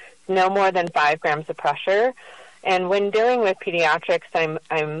therapy, no more than 5 grams of pressure. And when dealing with pediatrics,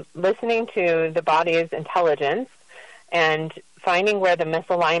 I'm listening to the body's intelligence and finding where the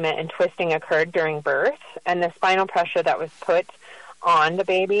misalignment and twisting occurred during birth and the spinal pressure that was put on the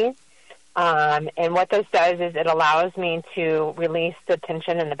baby. And what this does is it allows me to release the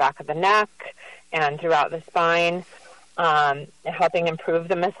tension in the back of the neck and throughout the spine, helping improve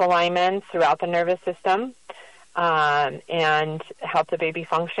the misalignments throughout the nervous system, and help the baby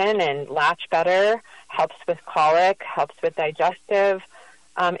function and latch better, helps with colic, helps with digestive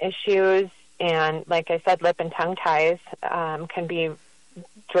issues. And like I said, lip and tongue ties can be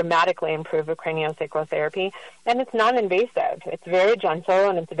dramatically improved with craniosacral therapy. And it's non-invasive. It's very gentle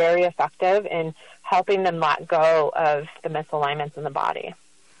and it's very effective in helping them let go of the misalignments in the body.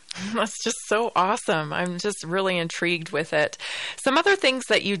 That's just so awesome. I'm just really intrigued with it. Some other things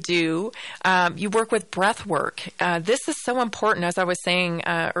that you do, you work with breath work. This is so important. As I was saying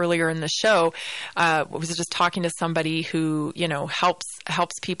earlier in the show, I was just talking to somebody who,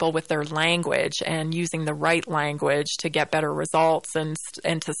 helps people with their language and using the right language to get better results and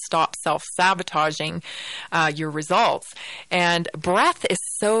to stop self-sabotaging your results. And breath is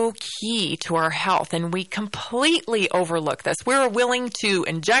so key to our health, and we completely overlook this. We're willing to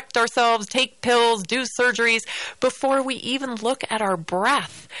inject ourselves, take pills, do surgeries before we even look at our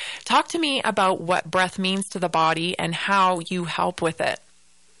breath. Talk to me about what breath means to the body and how you help with it.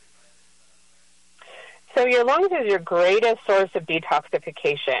 So your lungs is your greatest source of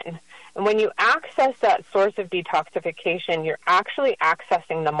detoxification. And when you access that source of detoxification, you're actually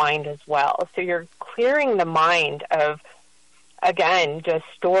accessing the mind as well. So you're clearing the mind of, again, just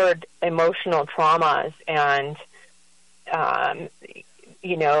stored emotional traumas and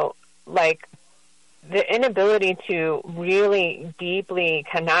like the inability to really deeply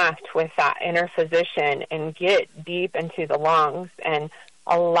connect with that inner physician and get deep into the lungs and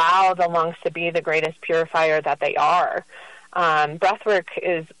allow the lungs to be the greatest purifier that they are. Breathwork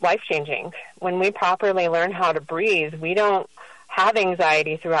is life-changing. When we properly learn how to breathe, we don't have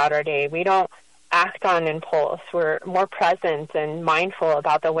anxiety throughout our day. We don't act on impulse. We're more present and mindful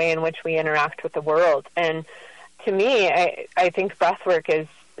about the way in which we interact with the world. And to me, I think breathwork is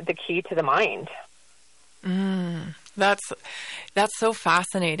the key to the mind. That's so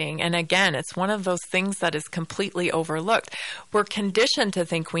fascinating. And again, it's one of those things that is completely overlooked. We're conditioned to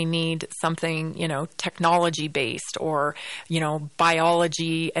think we need something, technology-based or,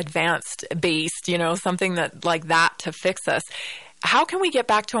 biology advanced-based, something that like that to fix us. How can we get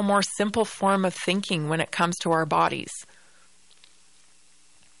back to a more simple form of thinking when it comes to our bodies?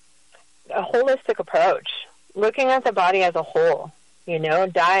 A holistic approach, looking at the body as a whole,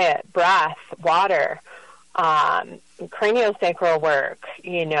 diet, breath, water, craniosacral work,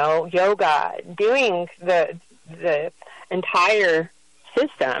 yoga, doing the entire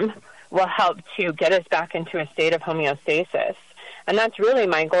system will help to get us back into a state of homeostasis. And that's really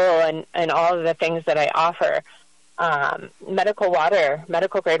my goal and all of the things that I offer. Medical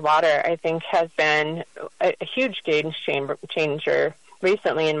grade water, I think has been a huge game changer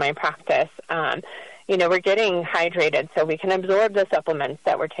recently in my practice. We're getting hydrated so we can absorb the supplements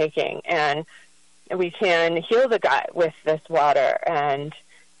that we're taking, and we can heal the gut with this water and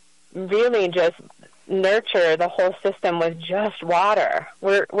really just nurture the whole system with just water.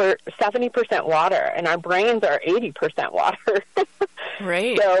 We're 70% water, and our brains are 80% water.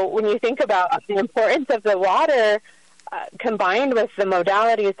 Right. So when you think about the importance of the water, combined with the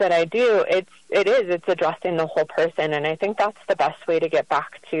modalities that I do, it's addressing the whole person, and I think that's the best way to get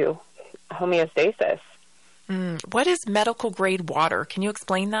back to homeostasis. What is medical grade water? Can you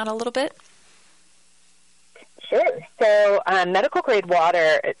explain that a little bit? Sure. So medical grade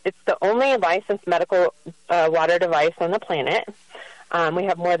water, it's the only licensed medical water device on the planet. We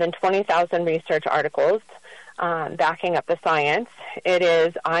have more than 20,000 research articles backing up the science. It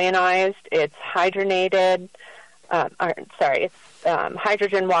is ionized, it's hydrogenated, it's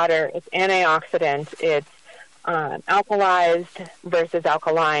hydrogen water, it's antioxidant, it's alkalized versus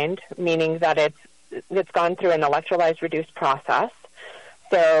alkalined, meaning that it's gone through an electrolyzed reduced process.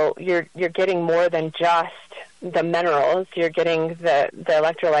 So you're getting more than just the minerals. You're getting the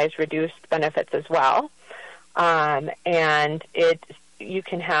electrolyzed reduced benefits as well. And you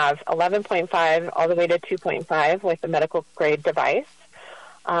can have 11.5 all the way to 2.5 with the medical grade device.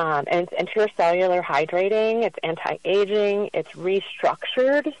 And it's intercellular hydrating, it's anti-aging, it's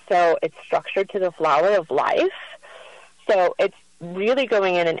restructured, so it's structured to the flower of life. So it's really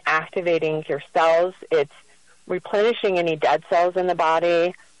going in and activating your cells. It's replenishing any dead cells in the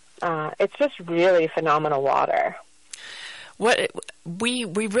body. It's just really phenomenal water. We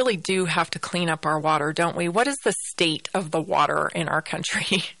really do have to clean up our water, don't we? What is the state of the water in our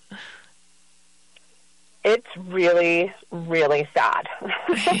country? It's really, really sad.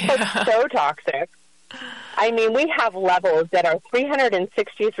 It's so toxic. I mean, we have levels that are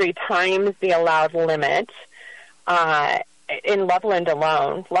 363 times the allowed limit in Loveland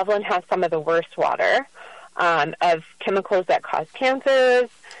alone. Loveland has some of the worst water of chemicals that cause cancers,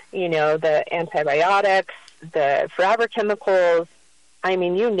 the antibiotics, the forever chemicals. I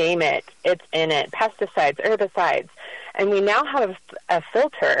mean, you name it, it's in it. Pesticides, herbicides. And we now have a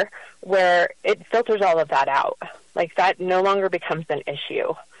filter where it filters all of that out. Like, that no longer becomes an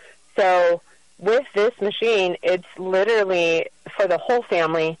issue. So with this machine, it's literally for the whole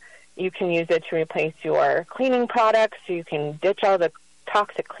family. You can use it to replace your cleaning products. You can ditch all the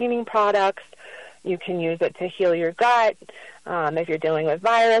toxic cleaning products. You can use it to heal your gut if you're dealing with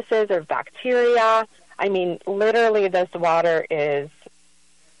viruses or bacteria. I mean, literally, this water it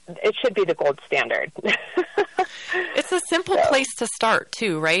should be the gold standard. It's a simple place to start,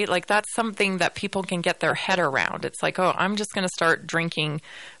 too, right? Like, that's something that people can get their head around. It's like, oh, I'm just going to start drinking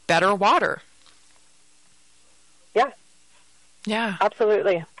better water. Yeah. Yeah.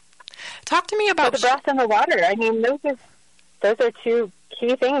 Absolutely. Talk to me about the breath and the water. I mean, those are two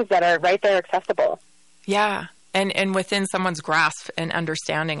key things that are right there accessible. Yeah. And within someone's grasp and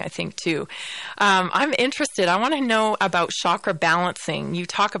understanding, I think, too. I'm interested. I want to know about chakra balancing. You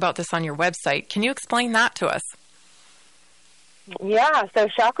talk about this on your website. Can you explain that to us? Yeah, so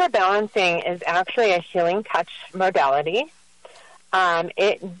chakra balancing is actually a healing touch modality.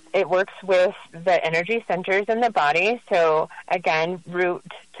 It works with the energy centers in the body, so again, root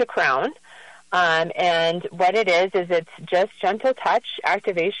to crown. And what it is it's just gentle touch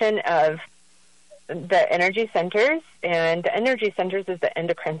activation of the energy centers, and the energy centers is the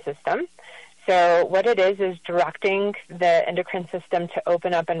endocrine system. So what it is directing the endocrine system to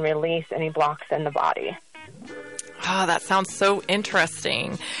open up and release any blocks in the body. Oh, that sounds so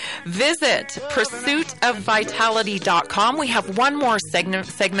interesting. Visit pursuitofvitality.com. We have one more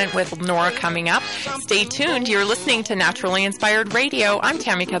segment with Nora coming up. Stay tuned. You're listening to Naturally Inspired Radio. I'm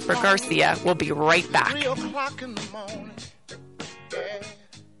Tammy Cuthbert Garcia. We'll be right back. 3 o'clock in the morning. Yeah.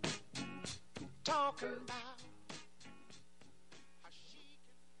 Talking about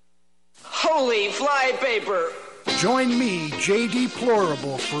holy flypaper. Join me, J.D.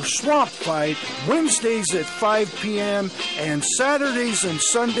 Plorable, for Swamp Fight Wednesdays at 5 p.m. and Saturdays and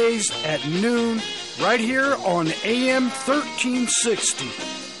Sundays at noon, right here on AM 1360.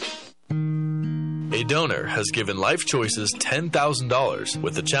 A donor has given Life Choices $10,000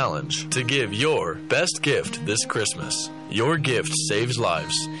 with the challenge to give your best gift this Christmas. Your gift saves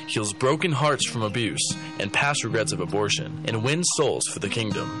lives, heals broken hearts from abuse and past regrets of abortion, and wins souls for the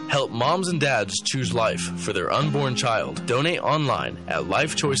kingdom. Help moms and dads choose life for their unborn child. Donate online at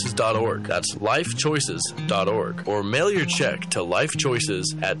lifechoices.org. That's lifechoices.org. Or mail your check to Life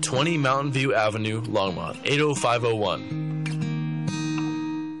Choices at 20 Mountain View Avenue, Longmont, 80501.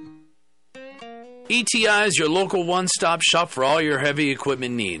 ETI is your local one-stop shop for all your heavy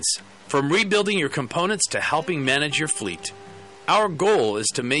equipment needs. From rebuilding your components to helping manage your fleet. Our goal is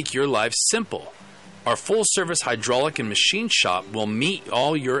to make your life simple. Our full-service hydraulic and machine shop will meet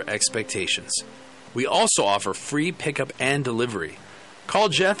all your expectations. We also offer free pickup and delivery. Call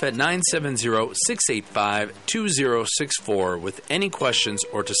Jeff at 970-685-2064 with any questions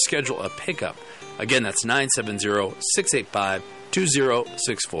or to schedule a pickup. Again, that's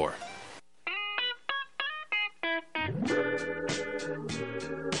 970-685-2064.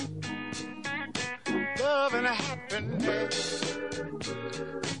 Love and happiness.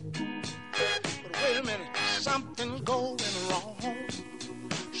 But wait a minute, something going wrong.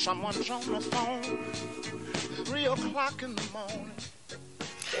 Someone's on the phone. 3 o'clock in the morning.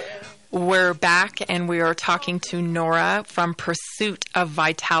 We're back, and we are talking to Nora from Pursuit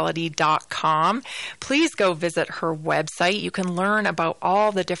pursuitofvitality.com. Please go visit her website. You can learn about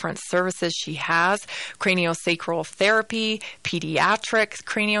all the different services she has: craniosacral therapy, pediatric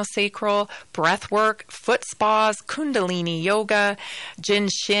craniosacral, breath work, foot spas, kundalini yoga, Jin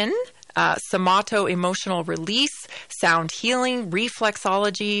Shin, somato emotional release, sound healing,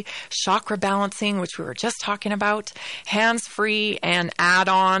 reflexology, chakra balancing, which we were just talking about, hands-free and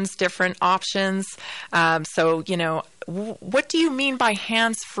add-ons, different options. So, what do you mean by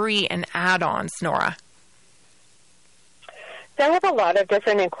hands-free and add-ons, Nora? So I have a lot of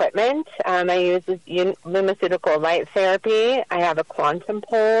different equipment. I use Lumaceutical light therapy. I have a quantum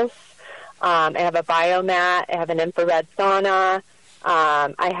pulse. I have a biomat. I have an infrared sauna.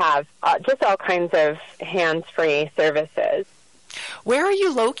 I have just all kinds of hands-free services. Where are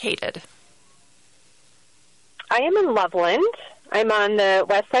you located? I am in Loveland. I'm on the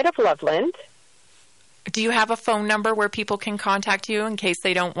west side of Loveland. Do you have a phone number where people can contact you in case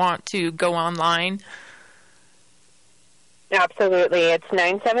they don't want to go online? Absolutely. It's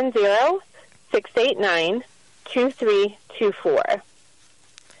 970-689-2324.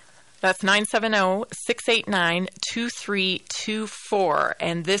 That's 970-689-2324.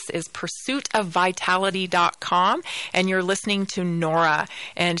 And this is pursuitofvitality.com. And you're listening to Nora.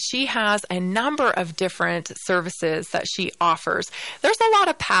 And she has a number of different services that she offers. There's a lot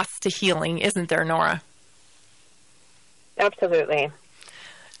of paths to healing, isn't there, Nora? Absolutely.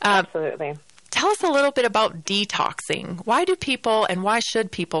 Absolutely. Tell us a little bit about detoxing. Why do people and why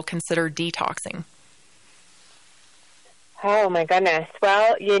should people consider detoxing? Oh, my goodness.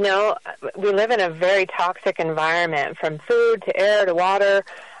 Well, we live in a very toxic environment, from food to air to water.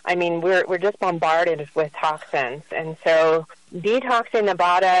 I mean, we're just bombarded with toxins. And so detoxing the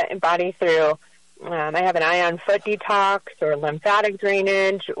body through, I have an ion foot detox or lymphatic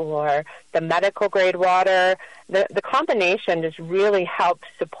drainage or the medical grade water. The combination just really helps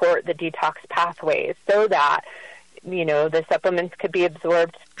support the detox pathways so that, the supplements could be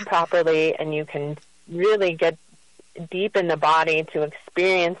absorbed properly and you can really get deep in the body to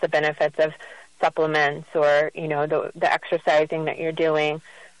experience the benefits of supplements or, the exercising that you're doing.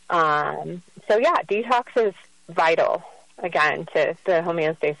 Detox is vital, again, to the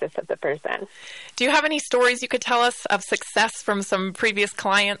homeostasis of the person. Do you have any stories you could tell us of success from some previous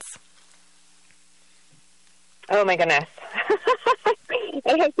clients? Oh, my goodness.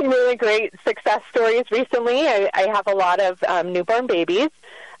 I have some really great success stories recently. I have a lot of newborn babies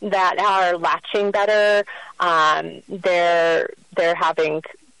that are latching better. They're having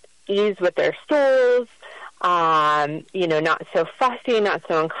ease with their stools, not so fussy, not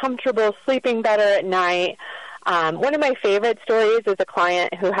so uncomfortable, sleeping better at night. One of my favorite stories is a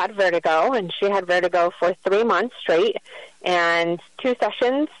client who had vertigo, and she had vertigo for 3 months straight, and 2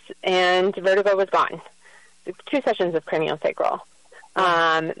 sessions, and vertigo was gone. 2 sessions of craniosacral.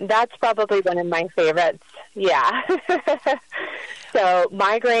 That's probably one of my favorites. Yeah. So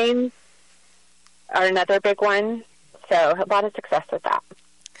migraines are another big one. So a lot of success with that.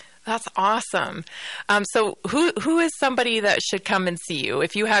 That's awesome. So who is somebody that should come and see you?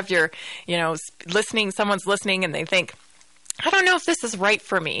 If you have your, someone's listening and they think, I don't know if this is right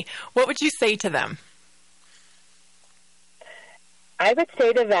for me, what would you say to them? I would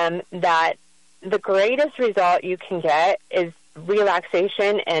say to them that the greatest result you can get is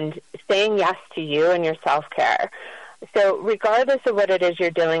relaxation and saying yes to you and your self-care. So regardless of what it is you're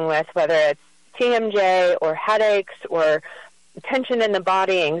dealing with, whether it's TMJ or headaches or tension in the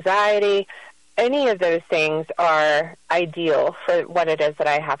body, anxiety, any of those things are ideal for what it is that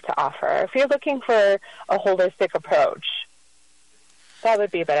I have to offer. If you're looking for a holistic approach, that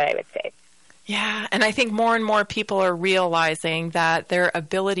would be what I would say. Yeah, and I think more and more people are realizing that their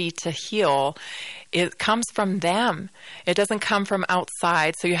ability to heal, it comes from them. It doesn't come from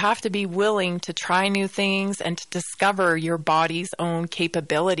outside. So you have to be willing to try new things and to discover your body's own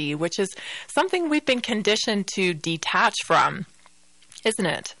capability, which is something we've been conditioned to detach from, isn't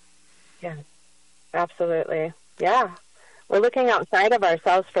it? Yeah, absolutely. Yeah. We're looking outside of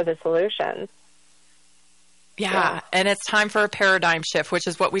ourselves for the solutions. Yeah, and it's time for a paradigm shift, which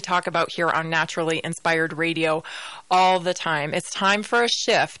is what we talk about here on Naturally Inspired Radio all the time. It's time for a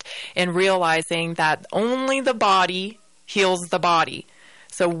shift in realizing that only the body heals the body.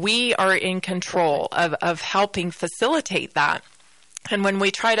 So we are in control of helping facilitate that. And when we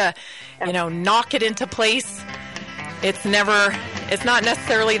try to, knock it into place, it's never It's not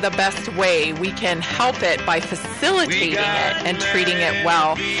necessarily the best way. We can help it by facilitating it and treating it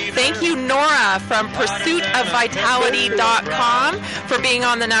well. Thank you, Nora, from pursuitofvitality.com for being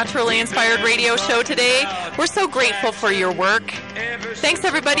on the Naturally Inspired Radio Show today. We're so grateful for your work. Thanks,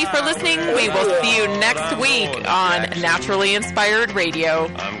 everybody, for listening. We will see you next week on Naturally Inspired Radio.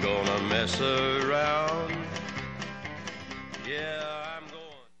 I'm gonna mess around.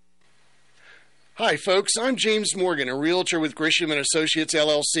 Hi, folks. I'm James Morgan, a realtor with Grisham & Associates,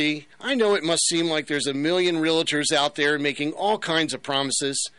 LLC. I know it must seem like there's a million realtors out there making all kinds of promises,